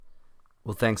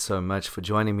Well, thanks so much for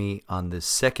joining me on this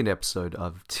second episode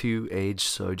of Two Age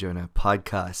Sojourner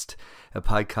podcast, a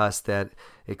podcast that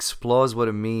explores what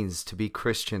it means to be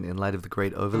Christian in light of the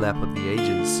great overlap of the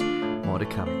ages. More to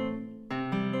come.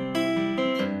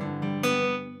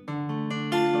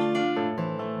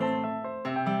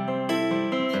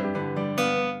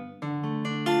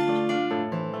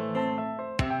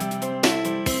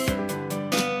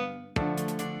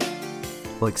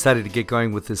 Well, excited to get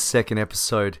going with this second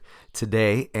episode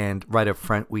today. And right up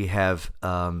front, we have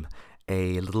a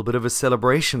little bit of a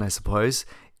celebration, I suppose,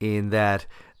 in that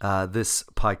this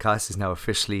podcast is now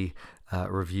officially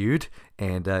reviewed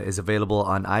and is available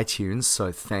on iTunes.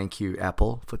 So thank you,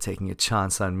 Apple, for taking a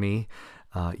chance on me.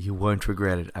 You won't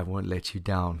regret it. I won't let you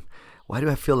down. Why do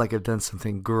I feel like I've done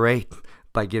something great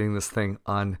by getting this thing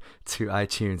on to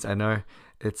iTunes? I know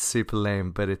it's super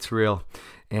lame, but it's real.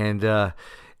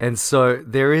 And so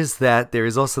there is that. There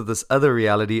is also this other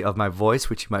reality of my voice,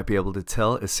 which you might be able to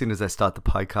tell as soon as I start the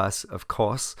podcast, of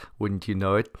course. Wouldn't you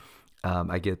know it?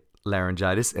 I get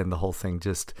laryngitis and the whole thing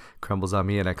just crumbles on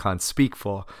me and I can't speak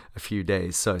for a few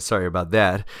days. So sorry about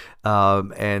that.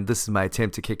 And this is my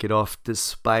attempt to kick it off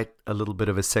despite a little bit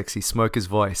of a sexy smoker's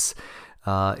voice.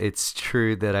 It's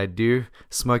true that I do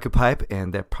smoke a pipe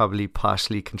and that probably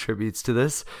partially contributes to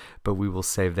this, but we will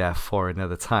save that for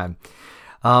another time.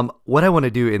 What I want to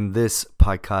do in this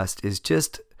podcast is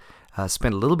just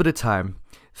spend a little bit of time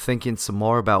thinking some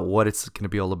more about what it's going to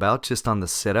be all about, just on the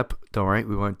setup. Don't worry,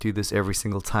 we won't do this every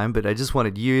single time, but I just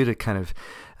wanted you to kind of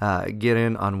get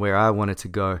in on where I wanted to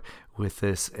go with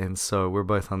this, and so we're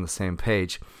both on the same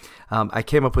page. I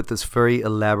came up with this very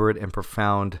elaborate and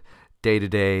profound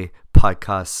day-to-day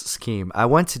podcast scheme. I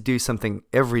want to do something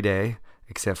every day,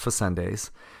 except for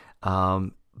Sundays.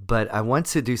 But I want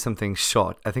to do something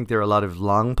short. I think there are a lot of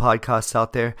long podcasts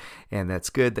out there, and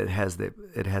that's good. That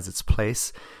it has its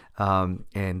place.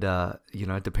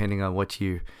 Depending on what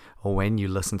you or when you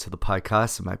listen to the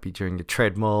podcast, it might be during the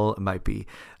treadmill. It might be,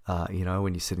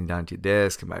 when you're sitting down at your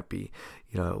desk. It might be,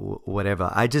 whatever.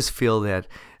 I just feel that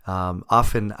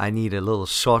often I need a little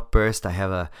short burst. I have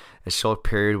a short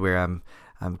period where I'm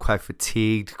quite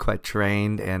fatigued, quite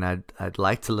drained, and I'd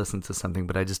like to listen to something,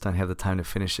 but I just don't have the time to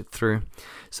finish it through.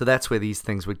 So that's where these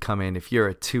things would come in. If you're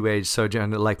a two-age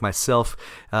sojourner like myself,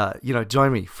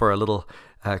 join me for a little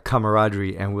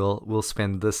camaraderie, and we'll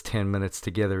spend this 10 minutes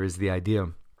together is the idea.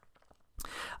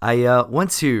 I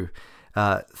want to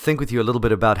think with you a little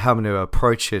bit about how I'm going to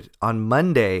approach it. On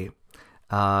Monday,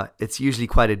 it's usually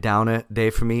quite a downer day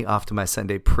for me after my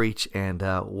Sunday preach, and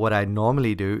what I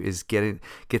normally do is get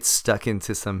stuck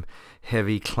into some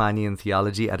heavy Kleinian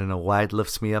theology. I don't know why it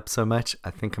lifts me up so much. I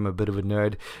think I'm a bit of a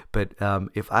nerd, but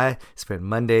if I spend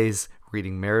Mondays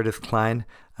reading Meredith Kline,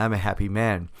 I'm a happy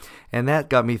man. And that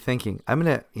got me thinking, I'm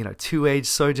going to, two-age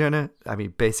sojourner. I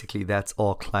mean, basically that's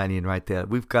all Kleinian right there.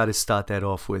 We've got to start that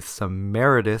off with some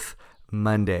Meredith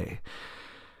Monday.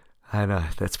 I know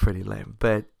that's pretty lame,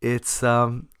 but it's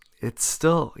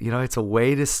still, it's a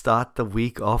way to start the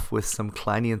week off with some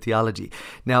Kleinian theology.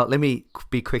 Now, let me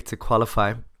be quick to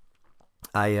qualify.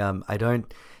 I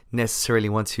don't necessarily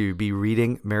want to be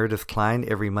reading Meredith Kline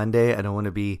every Monday. I don't want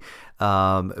to be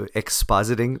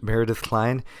expositing Meredith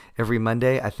Kline every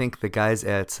Monday. I think the guys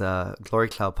at Glory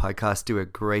Cloud Podcast do a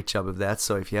great job of that.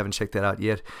 So if you haven't checked that out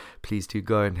yet, please do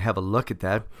go and have a look at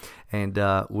that. And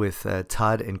with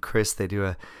Todd and Chris, they do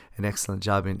an excellent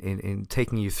job in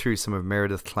taking you through some of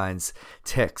Meredith Kline's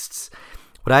texts.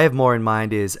 What I have more in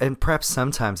mind is, and perhaps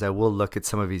sometimes I will look at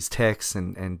some of his texts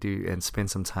and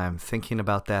spend some time thinking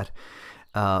about that.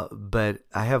 But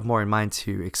I have more in mind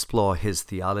to explore his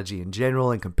theology in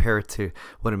general and compare it to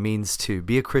what it means to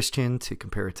be a Christian, to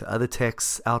compare it to other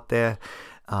texts out there,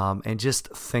 and just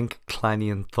think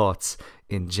Kleinian thoughts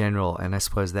in general. And I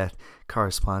suppose that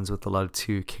corresponds with a lot of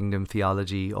two kingdom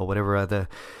theology or whatever other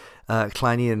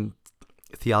Kleinian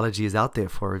theology is out there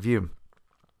for review.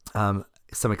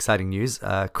 Some exciting news.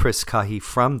 Chris Kahi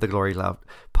from the Glory Cloud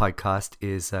Podcast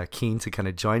is keen to kind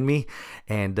of join me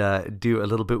and do a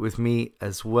little bit with me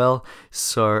as well.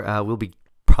 So we'll be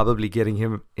probably getting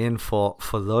him in for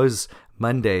those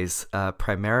Mondays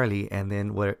primarily, and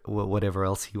then whatever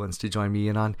else he wants to join me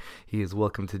in on, he is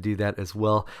welcome to do that as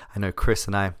well. I know Chris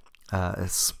and I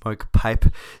smoke pipe,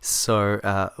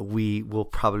 so we will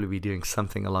probably be doing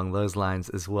something along those lines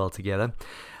as well together.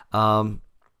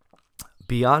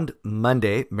 Beyond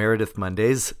Monday, Meredith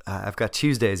Mondays, I've got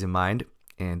Tuesdays in mind,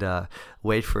 and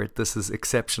wait for it, this is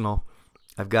exceptional.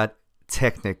 I've got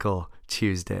Technical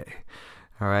Tuesday,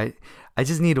 all right? I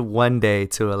just need one day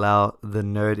to allow the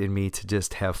nerd in me to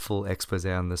just have full expose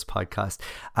on this podcast.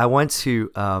 I want to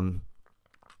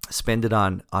spend it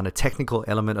on a technical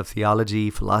element of theology,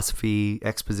 philosophy,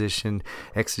 exposition,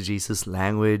 exegesis,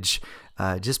 language,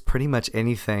 just pretty much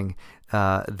anything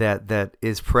that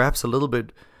is perhaps a little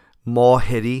bit more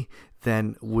heady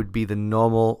than would be the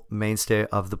normal mainstay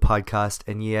of the podcast,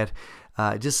 and yet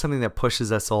just something that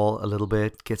pushes us all a little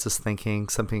bit, gets us thinking,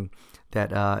 something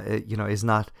that is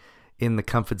not in the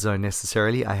comfort zone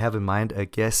necessarily. I have in mind a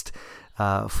guest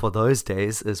for those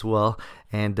days as well,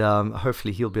 and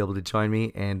hopefully he'll be able to join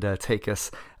me and take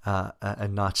us a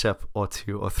notch up, or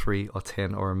 2 or 3 or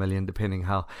 10 or a million, depending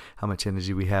how much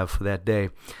energy we have for that day.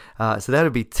 So that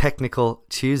would be Technical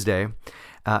Tuesday.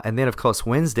 And then, of course,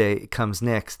 Wednesday comes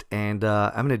next, and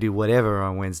I'm going to do whatever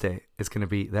on Wednesday. It's going to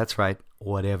be, that's right,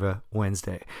 whatever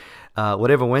Wednesday.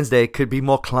 Whatever Wednesday could be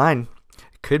more Klein.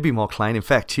 Could be more Klein. In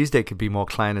fact, Tuesday could be more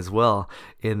Klein as well,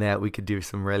 in that we could do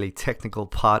some really technical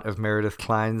part of Meredith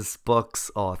Klein's books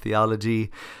or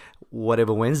theology.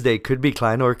 Whatever Wednesday could be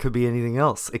Klein, or it could be anything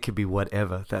else. It could be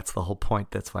whatever. That's the whole point.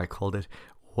 That's why I called it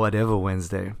Whatever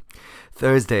Wednesday.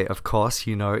 Thursday, of course,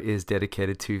 is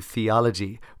dedicated to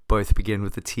theology. Both begin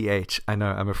with the TH. I know,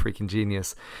 I'm a freaking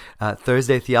genius.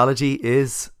 Thursday theology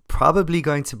is probably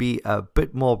going to be a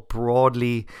bit more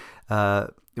broadly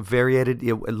variated.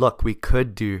 Look, we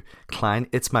could do Klein.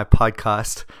 It's my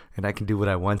podcast, and I can do what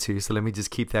I want to. So let me just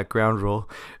keep that ground rule.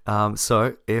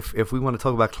 So if we want to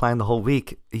talk about Klein the whole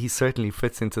week, he certainly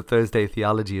fits into Thursday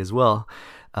theology as well.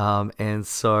 And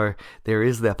so there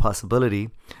is that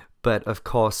possibility. But of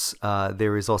course,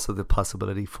 there is also the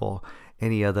possibility for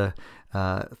any other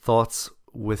thoughts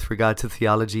with regard to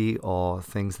theology or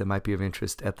things that might be of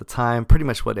interest at the time, pretty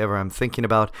much whatever I'm thinking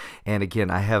about. And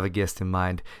again, I have a guest in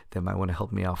mind that might want to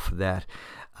help me out for that.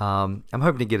 I'm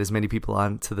hoping to get as many people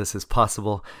on to this as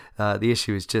possible. The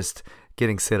issue is just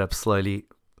getting set up slowly.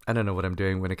 I don't know what I'm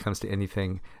doing when it comes to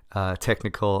anything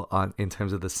technical in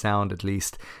terms of the sound, at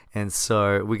least. And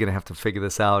so we're going to have to figure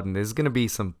this out. And there's going to be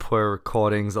some poor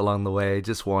recordings along the way,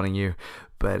 just warning you.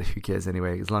 But who cares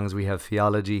anyway? As long as we have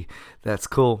theology, that's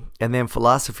cool. And then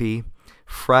Philosophy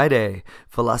Friday.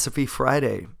 Philosophy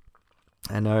Friday.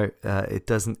 I know it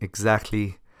doesn't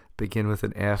exactly begin with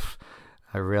an F.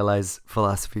 I realize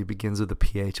philosophy begins with a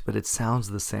PH, but it sounds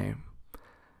the same,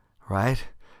 right?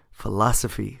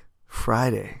 Philosophy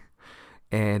Friday.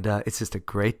 And it's just a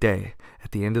great day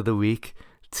at the end of the week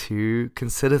to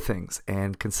consider things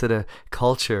and consider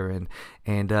culture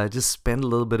and just spend a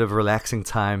little bit of relaxing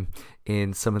time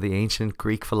in some of the ancient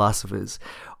Greek philosophers,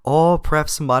 or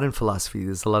perhaps some modern philosophy.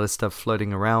 There's a lot of stuff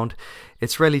floating around.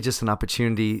 It's really just an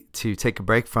opportunity to take a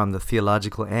break from the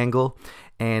theological angle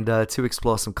and to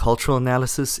explore some cultural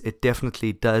analysis. It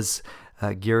definitely does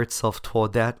gear itself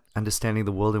toward that, understanding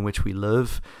the world in which we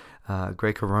live,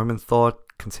 Greco-Roman thought,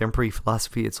 contemporary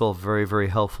philosophy. It's all very, very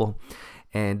helpful.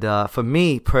 And for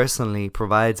me personally,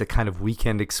 provides a kind of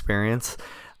weekend experience.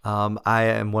 I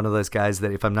am one of those guys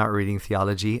that if I'm not reading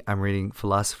theology, I'm reading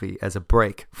philosophy as a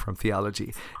break from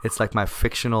theology. It's like my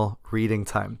fictional reading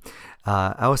time.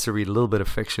 I also read a little bit of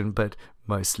fiction, but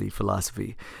mostly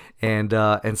philosophy. And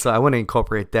so I want to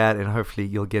incorporate that, and hopefully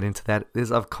you'll get into that.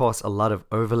 There's, of course, a lot of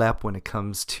overlap when it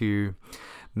comes to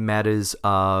matters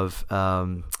of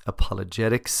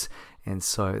apologetics. And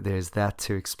so there's that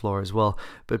to explore as well.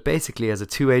 But basically, as a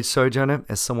two-age sojourner,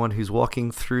 as someone who's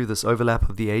walking through this overlap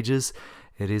of the ages,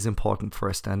 it is important for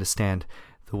us to understand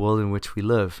the world in which we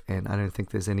live. And I don't think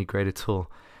there's any greater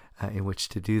tool in which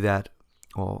to do that,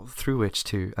 or through which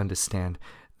to understand,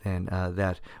 than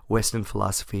that Western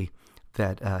philosophy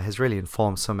that has really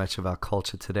informed so much of our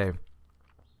culture today.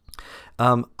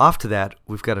 After that,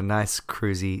 we've got a nice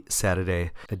cruisy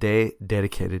Saturday, a day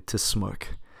dedicated to smoke.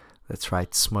 That's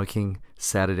right, Smoking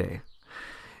Saturday.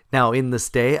 Now, in this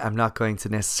day, I'm not going to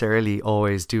necessarily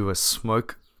always do a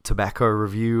smoke tobacco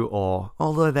review, or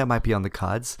although that might be on the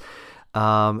cards.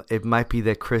 It might be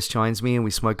that Chris joins me and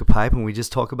we smoke a pipe and we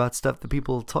just talk about stuff that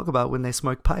people talk about when they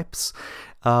smoke pipes,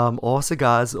 or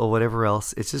cigars, or whatever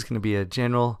else. It's just going to be a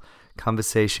general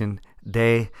conversation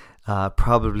day,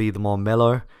 probably the more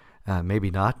mellow,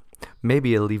 maybe not.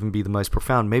 Maybe it'll even be the most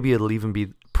profound. Maybe it'll even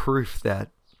be proof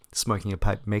that smoking a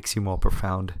pipe makes you more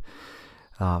profound.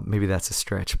 Maybe that's a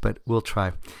stretch, but we'll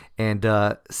try. And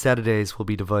Saturdays will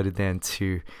be devoted then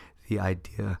to the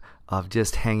idea of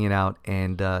just hanging out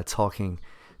and talking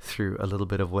through a little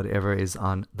bit of whatever is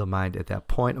on the mind at that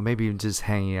point, or maybe even just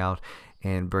hanging out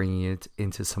and bringing it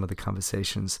into some of the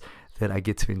conversations that I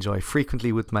get to enjoy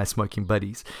frequently with my smoking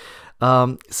buddies.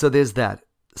 So there's that.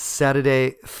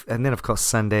 Saturday, and then of course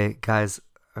Sunday. Guys,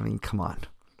 I mean, come on.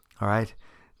 All right?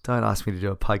 Don't ask me to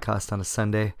do a podcast on a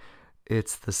Sunday.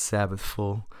 it's the Sabbath,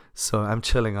 fool. So I'm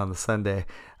chilling on the Sunday.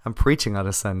 I'm preaching on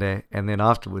a Sunday, and then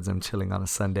afterwards I'm chilling on a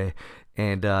Sunday,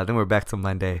 and then we're back to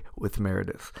Monday with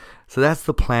Meredith. So that's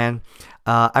the plan.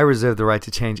 I reserve the right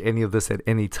to change any of this at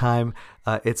any time.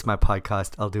 It's my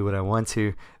podcast. I'll do what I want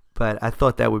to, but I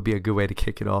thought that would be a good way to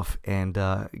kick it off and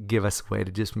give us a way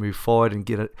to just move forward and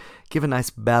give a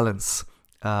nice balance,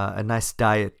 a nice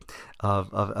diet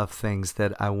of things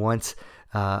that I want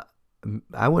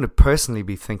to personally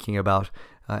be thinking about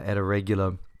at a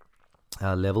regular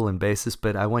level and basis,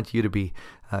 but I want you to be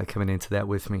coming into that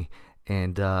with me,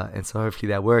 and so hopefully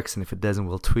that works, and if it doesn't,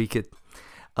 we'll tweak it.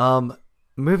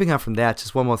 Moving on from that,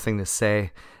 just one more thing to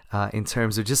say in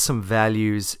terms of just some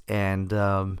values and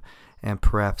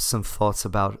perhaps some thoughts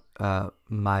about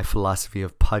my philosophy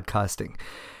of podcasting.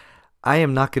 I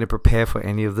am not going to prepare for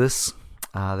any of this.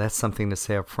 That's something to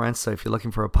say up front. So if you're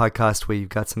looking for a podcast where you've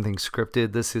got something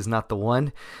scripted, this is not the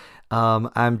one.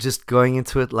 I'm just going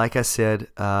into it, like I said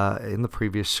in the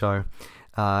previous show,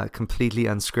 completely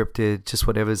unscripted, just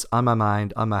whatever's on my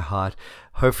mind, on my heart.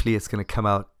 Hopefully it's going to come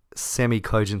out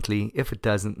semi-cogently. If it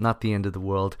doesn't, not the end of the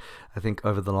world. I think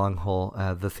over the long haul,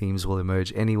 the themes will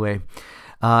emerge anyway.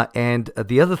 And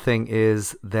the other thing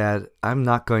is that I'm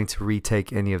not going to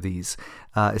retake any of these.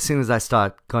 As soon as I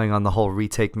start going on the whole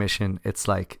retake mission, it's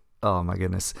like, oh my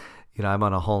goodness, I'm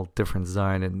on a whole different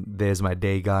zone, and there's my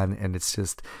day gone, and it's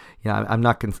just, I'm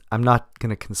not going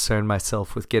to concern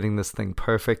myself with getting this thing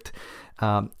perfect.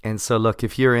 And so, look,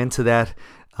 if you're into that,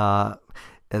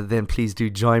 then please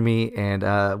do join me. And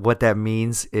what that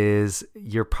means is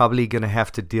you're probably going to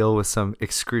have to deal with some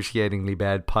excruciatingly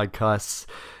bad podcasts.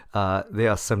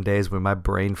 There are some days where my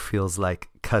brain feels like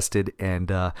custard,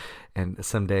 and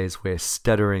some days where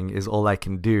stuttering is all I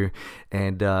can do,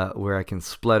 and where I can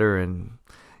splutter and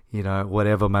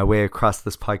whatever my way across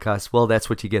this podcast. Well, that's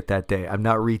what you get that day. I'm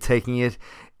not retaking it,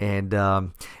 and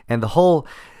the whole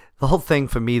thing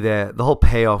for me there, the whole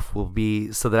payoff will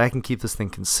be so that I can keep this thing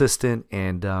consistent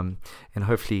and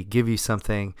hopefully give you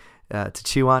something to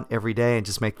chew on every day and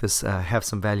just make this have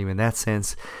some value in that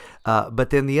sense. But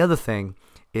then the other thing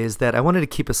is that I wanted to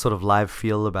keep a sort of live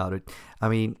feel about it. I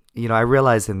mean, I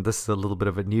realize, and this is a little bit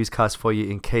of a newscast for you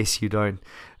in case you don't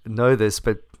know this,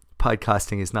 but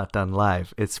podcasting is not done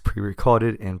live. It's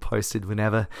pre-recorded and posted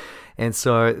whenever. And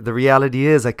so the reality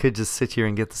is I could just sit here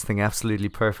and get this thing absolutely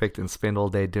perfect and spend all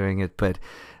day doing it. But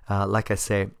like I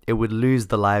say, it would lose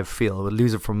the live feel. It would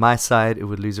lose it from my side. It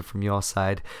would lose it from your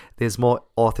side. There's more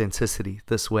authenticity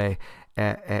this way,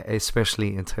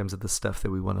 especially in terms of the stuff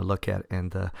that we want to look at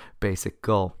and the basic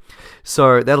goal.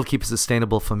 So that'll keep it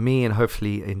sustainable for me and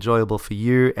hopefully enjoyable for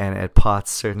you, and at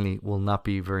parts certainly will not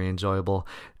be very enjoyable.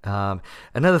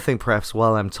 Another thing perhaps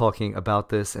while I'm talking about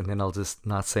this, and then I'll just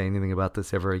not say anything about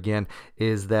this ever again,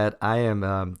 is that I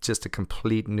am just a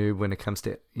complete noob when it comes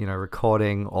to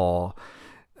recording or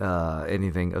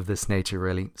anything of this nature,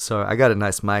 really. So I got a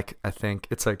nice mic. I think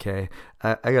it's okay.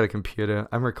 I got a computer.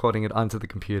 I'm recording it onto the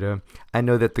computer. I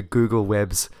know that the Google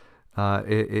Webs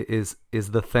is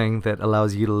the thing that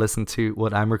allows you to listen to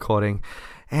what I'm recording.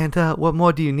 And what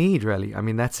more do you need, really? I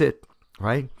mean, that's it,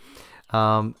 right?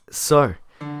 So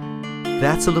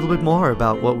that's a little bit more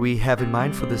about what we have in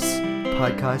mind for this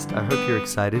podcast. I hope you're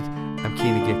excited. I'm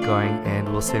keen to get going,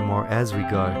 and we'll say more as we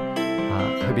go.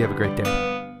 Hope you have a great day.